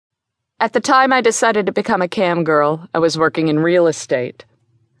At the time I decided to become a cam girl, I was working in real estate.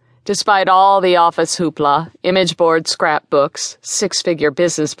 Despite all the office hoopla, image board scrapbooks, six-figure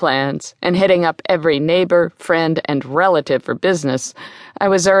business plans, and hitting up every neighbor, friend, and relative for business, I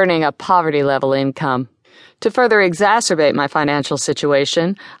was earning a poverty-level income. To further exacerbate my financial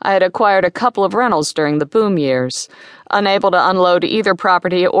situation, I had acquired a couple of rentals during the boom years. Unable to unload either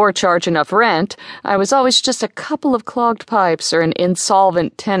property or charge enough rent, I was always just a couple of clogged pipes or an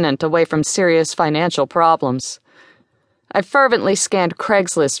insolvent tenant away from serious financial problems. I fervently scanned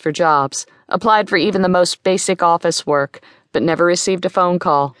Craigslist for jobs, applied for even the most basic office work, but never received a phone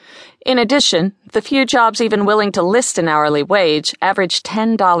call. In addition, the few jobs even willing to list an hourly wage averaged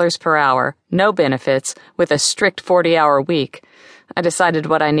 $10 per hour, no benefits, with a strict 40-hour week. I decided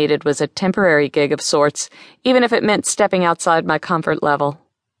what I needed was a temporary gig of sorts, even if it meant stepping outside my comfort level.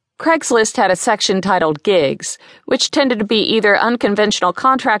 Craigslist had a section titled Gigs, which tended to be either unconventional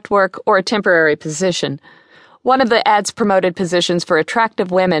contract work or a temporary position. One of the ads promoted positions for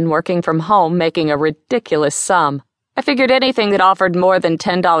attractive women working from home making a ridiculous sum. I figured anything that offered more than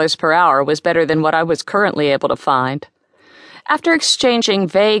 $10 per hour was better than what I was currently able to find. After exchanging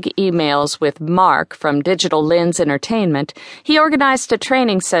vague emails with Mark from Digital Lens Entertainment, he organized a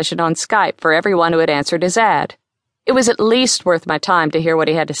training session on Skype for everyone who had answered his ad. It was at least worth my time to hear what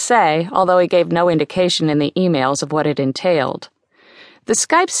he had to say, although he gave no indication in the emails of what it entailed. The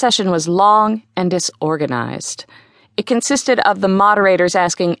Skype session was long and disorganized. It consisted of the moderators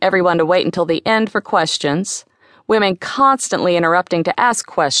asking everyone to wait until the end for questions, women constantly interrupting to ask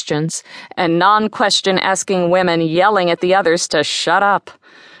questions, and non-question asking women yelling at the others to shut up.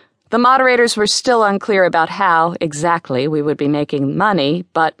 The moderators were still unclear about how, exactly, we would be making money,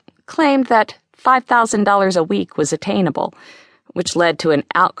 but claimed that $5,000 a week was attainable, which led to an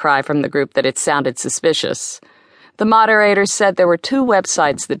outcry from the group that it sounded suspicious. The moderators said there were two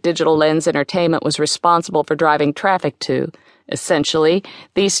websites that Digital Lens Entertainment was responsible for driving traffic to. Essentially,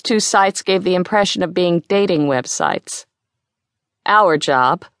 these two sites gave the impression of being dating websites. Our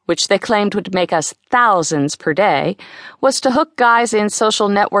job, which they claimed would make us thousands per day, was to hook guys in social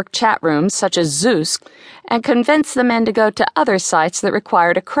network chat rooms such as Zeus and convince the men to go to other sites that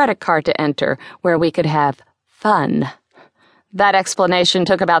required a credit card to enter, where we could have fun. That explanation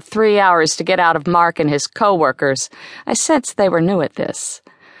took about 3 hours to get out of Mark and his co-workers. I sensed they were new at this.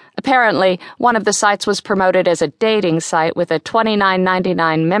 Apparently, one of the sites was promoted as a dating site with a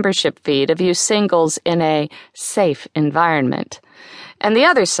 $29.99 membership fee to view singles in a safe environment. And the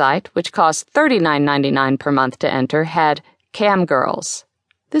other site, which cost $39.99 per month to enter, had cam girls.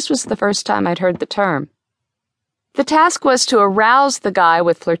 This was the first time I'd heard the term. The task was to arouse the guy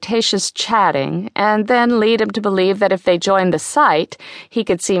with flirtatious chatting and then lead him to believe that if they joined the site, he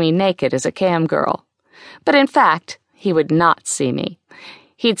could see me naked as a cam girl. But in fact, he would not see me.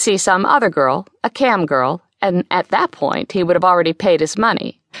 He'd see some other girl, a cam girl, and at that point he would have already paid his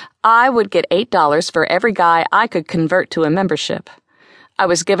money. I would get $8 for every guy I could convert to a membership. I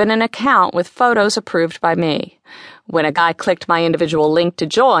was given an account with photos approved by me. When a guy clicked my individual link to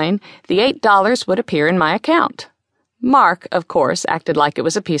join, the $8 would appear in my account. Mark, of course, acted like it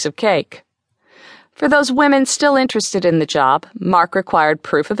was a piece of cake. For those women still interested in the job, Mark required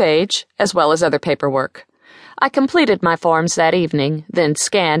proof of age, as well as other paperwork. I completed my forms that evening, then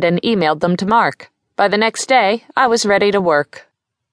scanned and emailed them to Mark. By the next day, I was ready to work.